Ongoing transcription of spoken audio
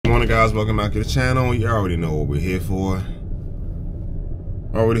morning, guys. Welcome back to the channel. You already know what we're here for.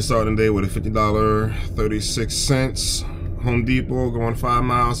 Already starting the day with a $50.36 Home Depot, going 5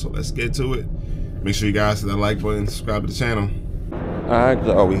 miles. So let's get to it. Make sure you guys hit that like button, subscribe to the channel. Alright,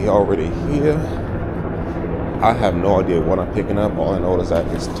 are we already here? I have no idea what I'm picking up. All I know is that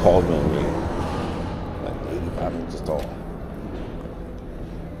it's taller than me. Like 85 inches tall.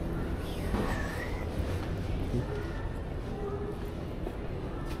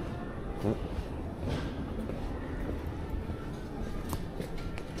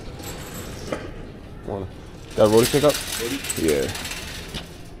 That roadie pickup? Yeah.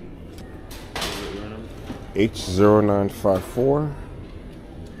 H0954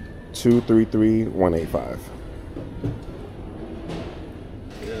 233 185.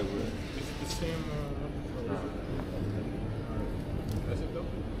 Yeah, bro. It's the same. That's it though?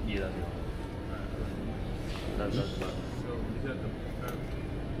 Yeah, that's it. So, is that the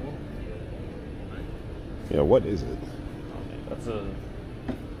Yeah, what is it? That's a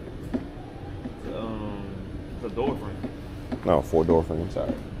door frame. No, 4-door frame.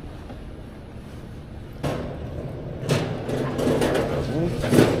 Sorry.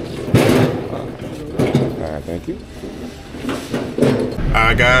 Alright, thank you.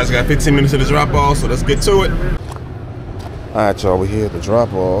 Alright, guys, got 15 minutes to the drop off, so let's get to it. Alright, y'all, we're here at the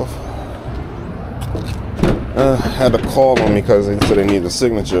drop off. Had to call on me because they said they needed a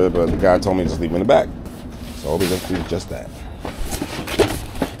signature, but the guy told me to just leave it in the back. So we're going to do just that.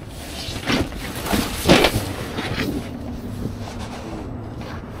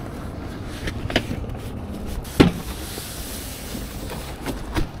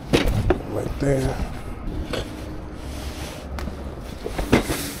 There.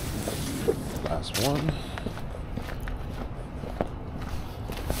 Last one.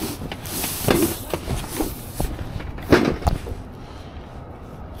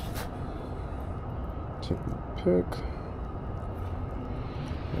 Take the pick.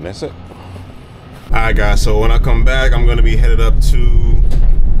 And that's it. Alright, guys, so when I come back, I'm gonna be headed up to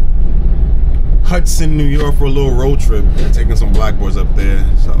Hudson, New York for a little road trip. They're taking some blackboards up there,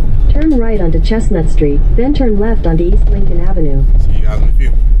 so. Turn right onto Chestnut Street, then turn left onto East Lincoln Avenue. See you guys in a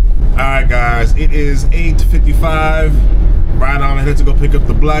few. Alright, guys, it is 8:55. Right on, I'm headed to go pick up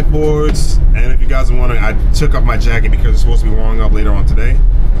the blackboards. And if you guys are wondering, I took off my jacket because it's supposed to be warming up later on today.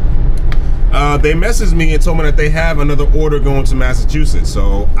 They messaged me and told me that they have another order going to Massachusetts.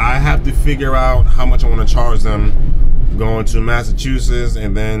 So I have to figure out how much I want to charge them going to Massachusetts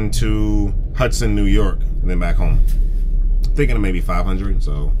and then to Hudson, New York, and then back home. Thinking of maybe 500,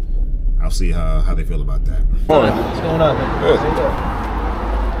 so I'll see how they feel about that. What's going on, man?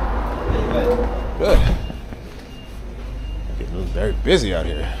 Good. Good. Getting very busy out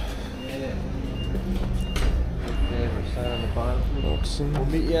here. Yeah. We're signing on the bottom. We'll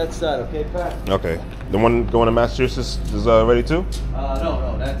meet you outside, okay, Pat? Okay. The one going to Massachusetts is ready too?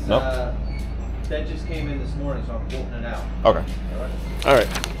 No, that's nope. That just came in this morning, so I'm quoting it out. Okay. All right. All right.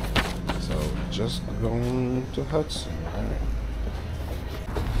 So just going to Hudson. All right.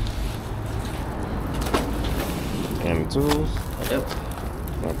 And the tools. Yep.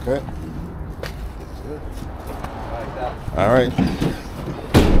 Okay. Like that. All right.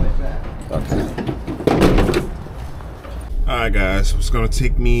 Like that. Okay. All right, guys. It's gonna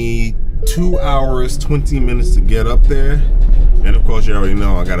take me 2 hours, 20 minutes to get up there, and of course, you already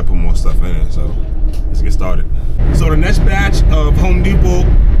know I gotta put more stuff in it. So let's get started. So the next batch of Home Depot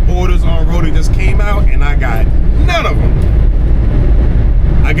orders on roadie just came out, and I got none of them.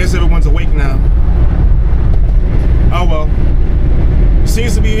 I guess everyone's awake now. Oh well.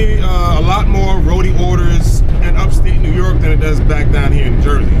 Seems to be a lot more roadie orders in upstate New York than it does back down here in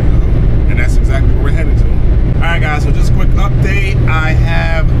Jersey. And that's exactly where we're headed to. Alright, guys, so just a quick update. I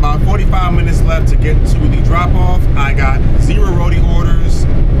have about 45 minutes left to get to the drop-off. I got 0 roadie orders.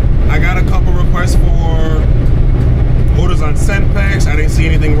 I got a couple requests for orders on senpex. I didn't see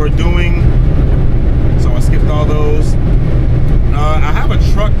anything worth doing, so I skipped all those. I have a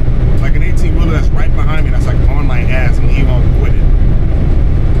truck, like an 18-wheeler that's right behind me that's like on my ass and he won't quit it.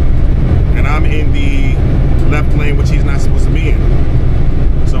 And I'm in the left lane, which he's not supposed to be in.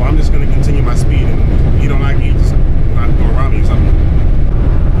 So I'm just gonna continue my speed, and if you don't like me, just not go around me or something.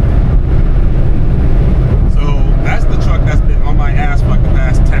 So that's the truck that's been on my ass for like the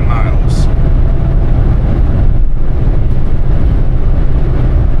past 10 miles.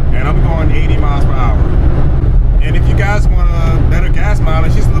 And I'm going 80 miles per hour. And if you guys want a better gas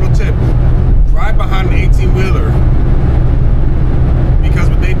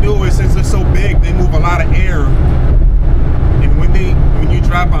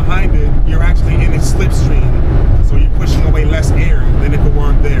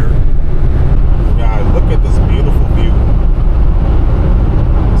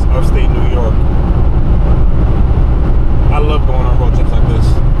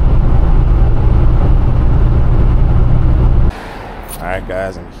Alright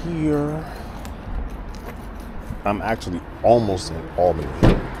guys, I'm here. I'm actually almost in Albany.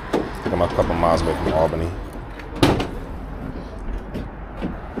 I think I'm a couple miles away from Albany.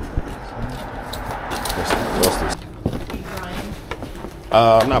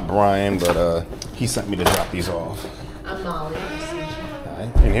 Not Brian, but he sent me to drop these off. I'm Molly.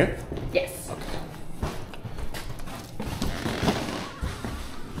 Alright, in here? Yes.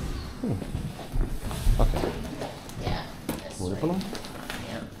 Okay. Yeah. Will you put them?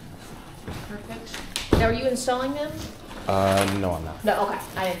 Yeah. Perfect. Now, are you installing them? No, I'm not. No. Okay.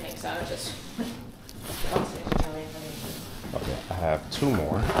 I didn't think so. I was just. Okay, I have 2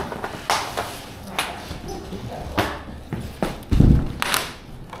 more.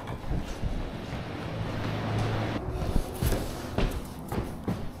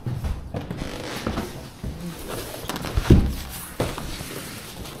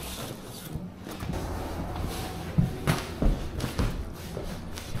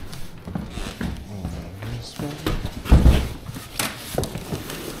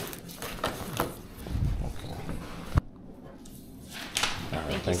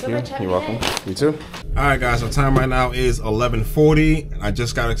 Thank you so much. Have a You're good welcome. day. You too. All right, guys. So time right now is 11:40. I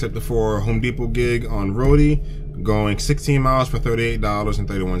just got accepted for a Home Depot gig on roadie, going 16 miles for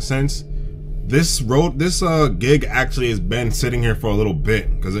 $38.31. This gig actually has been sitting here for a little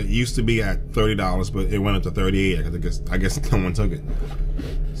bit because it used to be at $30, but it went up to 38. I guess no one took it.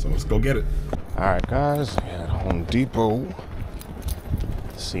 So let's go get it. All right, guys. We're at Home Depot.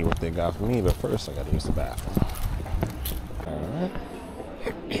 Let's see what they got for me, but first I got to use the bathroom. All right.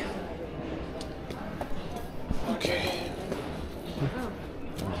 Okay.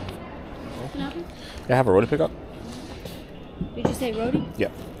 Yeah, I have a roadie pickup. Did you say roadie? Yeah.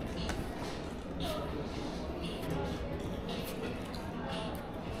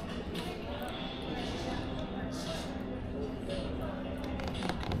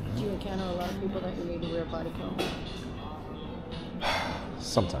 Do you encounter a lot of people that you need to wear body comb?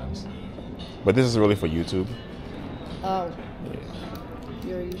 Sometimes. But this is really for YouTube. Oh.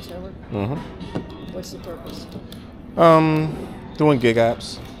 You're a YouTuber? Mm-hmm. What's the purpose? Doing gig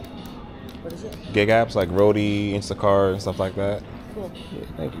apps. What is it? Gig apps like roadie, Instacart, and stuff like that. Cool. Yeah,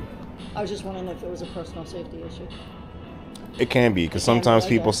 thank you. I was just wondering if it was a personal safety issue. It can be, because sometimes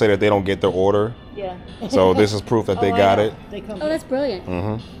people say that they don't get their order. Yeah. So this is proof that they got it. They come Oh, that's brilliant.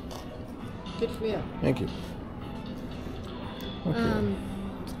 Mm-hmm. Good for you. Thank you. Okay.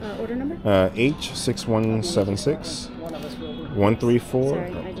 Order number? H6176 One of us will be. 134.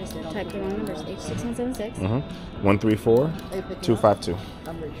 Sorry, I just typed the wrong numbers. H6176. 134 Are you picking up? 252.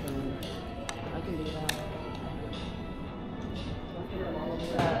 I'm returning. I can do that.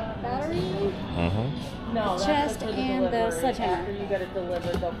 Battery, No. chest, and the sledgehammer. After you get it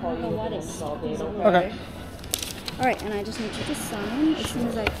delivered, they'll call you what with is install date. Okay. All right, and I just need you to sign as soon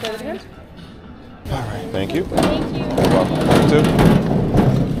as I find. All right. Thank you. Thank you. You're welcome. You too.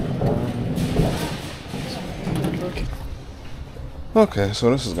 Okay, so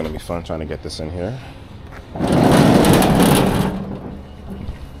this is going to be fun trying to get this in here.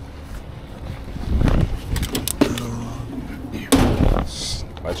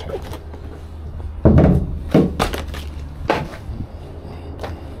 Sledgehammer.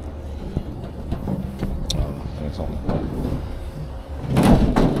 It's on.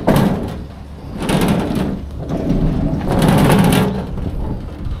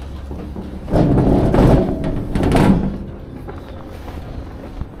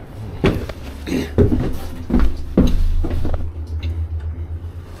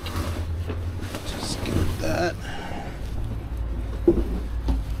 Just get that.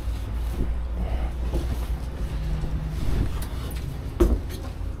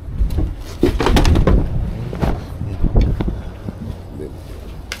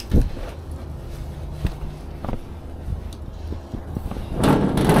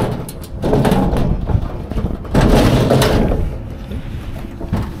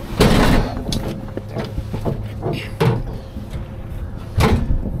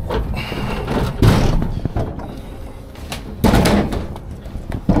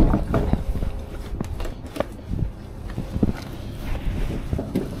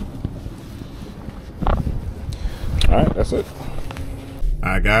 Alright, that's it.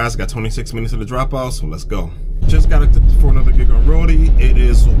 Alright guys, got 26 minutes of the drop off, so let's go. Just got it for another gig on roadie. It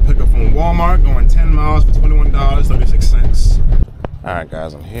is a pickup from Walmart, going 10 miles for $21.36. Alright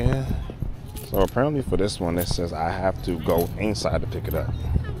guys, I'm here. So apparently for this one, it says I have to go inside to pick it up.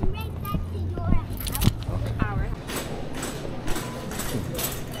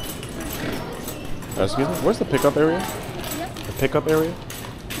 Excuse me, where's the pickup area? The pickup area?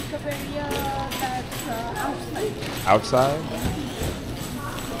 Pickup area that's outside. Outside?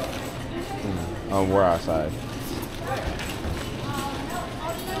 We're outside.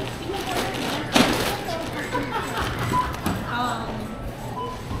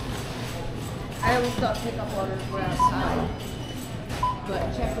 I always thought pickup orders were outside,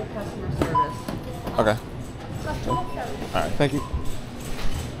 but check with customer service. Okay. Alright, thank you.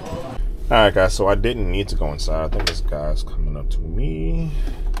 Alright guys, so I didn't need to go inside. I think this guy's coming up to me.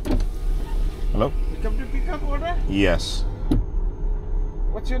 Hello? You come to pick up order? Yes.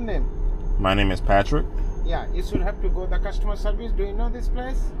 What's your name? My name is Patrick. Yeah, you should have to go the customer service. Do you know this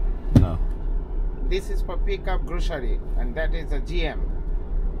place? No. This is for pick up grocery, and that is a GM.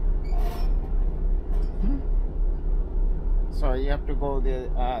 So you have to go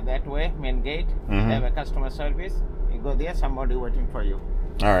that way, main gate. They have a customer service. You go there, somebody waiting for you.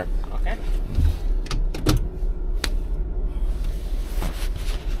 Alright. Okay?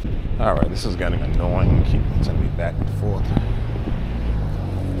 Alright, this is getting annoying. Keep sending me back and forth.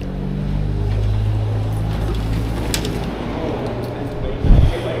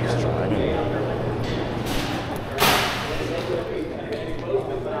 Let's try again.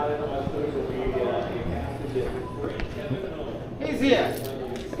 He's here.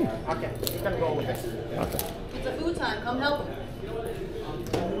 Okay, you can go over there. Okay. It's a food time. Come help him.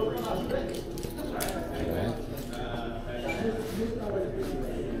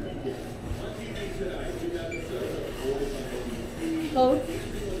 Code?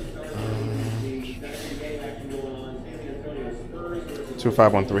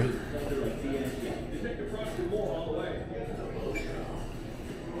 2513.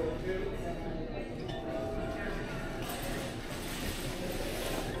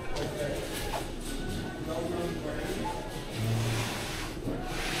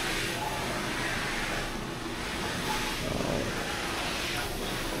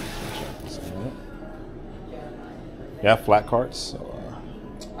 Yeah, flat carts. So,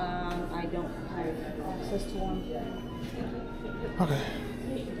 I don't have access to one. okay.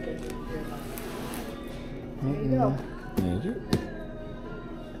 There you go. Thank you.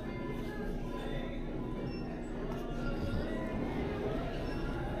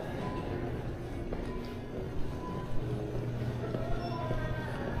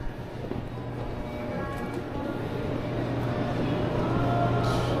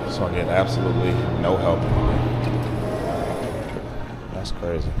 So I get absolutely no help. That's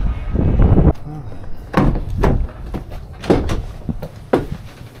crazy.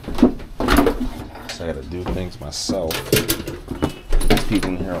 So I gotta do things myself. These people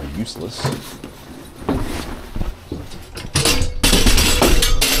in here are useless.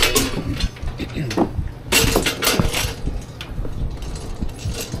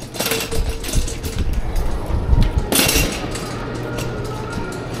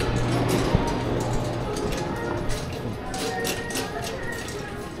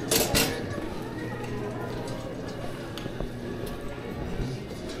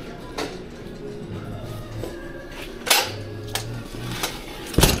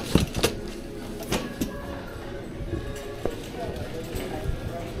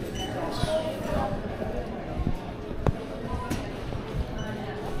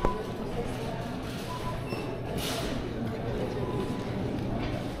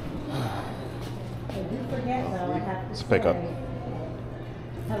 Let's pick up.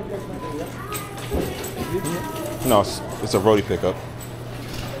 No, it's a roadie pickup.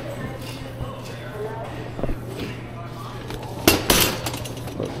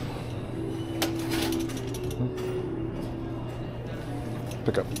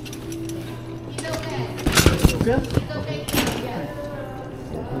 Pick up.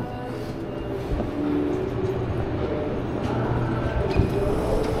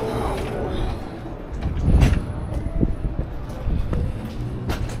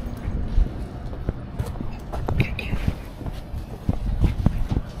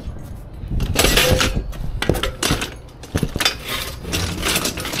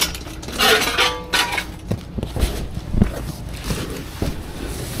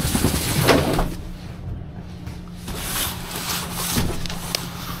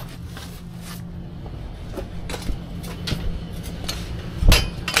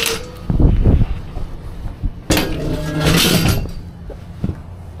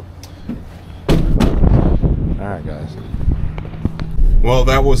 Alright guys. Well,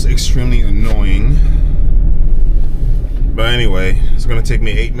 that was extremely annoying. But anyway, it's gonna take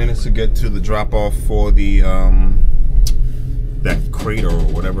me 8 minutes to get to the drop off for the that crate or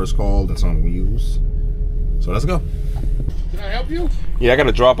whatever it's called that's on wheels. So let's go. Can I help you? Yeah, I got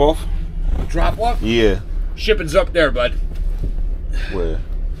a drop off. A drop off? Yeah. Shipping's up there, bud. Where?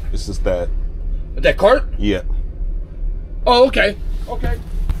 It's just that. That cart? Yeah. Oh, okay. Okay.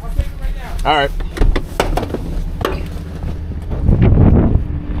 I'll take it right now. All right.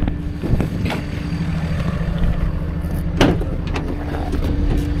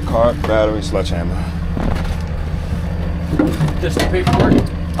 Cart, battery, sledgehammer. Just the paperwork?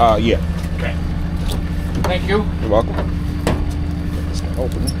 Yeah. Okay. Thank you. You're welcome. This can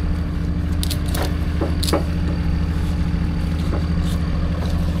open it.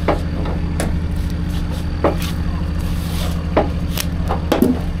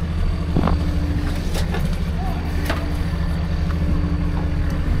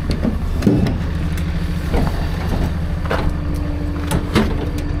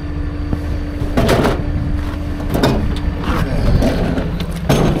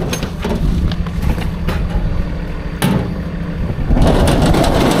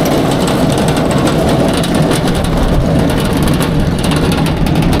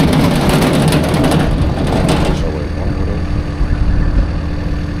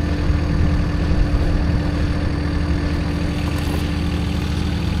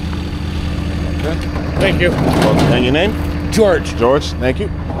 Thank you. And your name? George. George, thank you.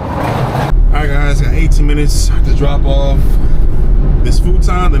 All right, guys, got 18 minutes to drop off this food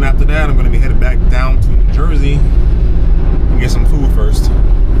time. Then after that, I'm going to be headed back down to New Jersey and get some food first. All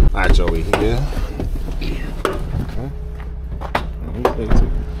right, Joey, here. Okay.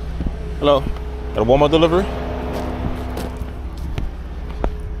 Hello. Got a Walmart delivery?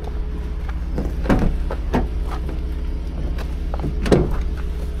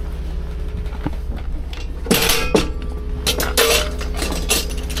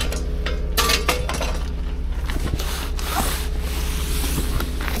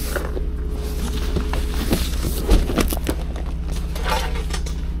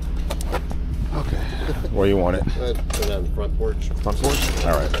 Where you want it? Put it on the front porch. Front porch?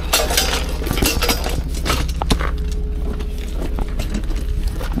 All right.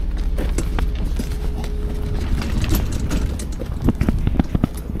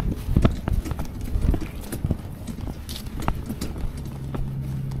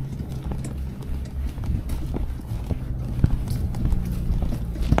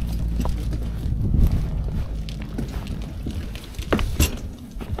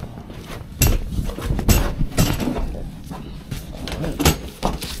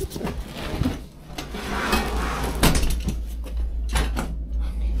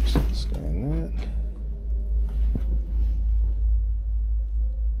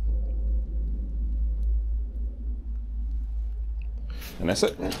 And that's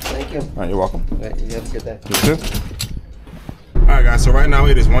it. Thank you. All right, you're welcome. All right, you have a good day. You too. All right, guys. So right now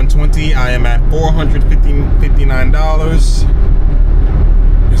it is 1:20. I am at $459.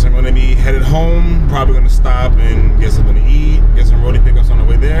 Guess I'm gonna be headed home. Probably gonna stop and get something to eat. Get some roadie pickups on the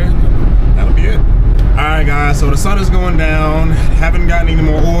way there. That'll be it. All right, guys. So the sun is going down. Haven't gotten any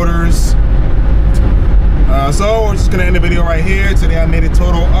more orders. So we're just gonna end the video right here. Today I made a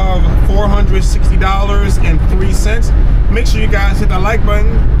total of $460.03. Make sure you guys hit that like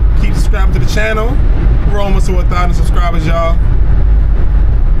button. Keep subscribing to the channel. We're almost to 1,000 subscribers, y'all.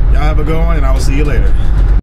 Y'all have a good one, and I will see you later.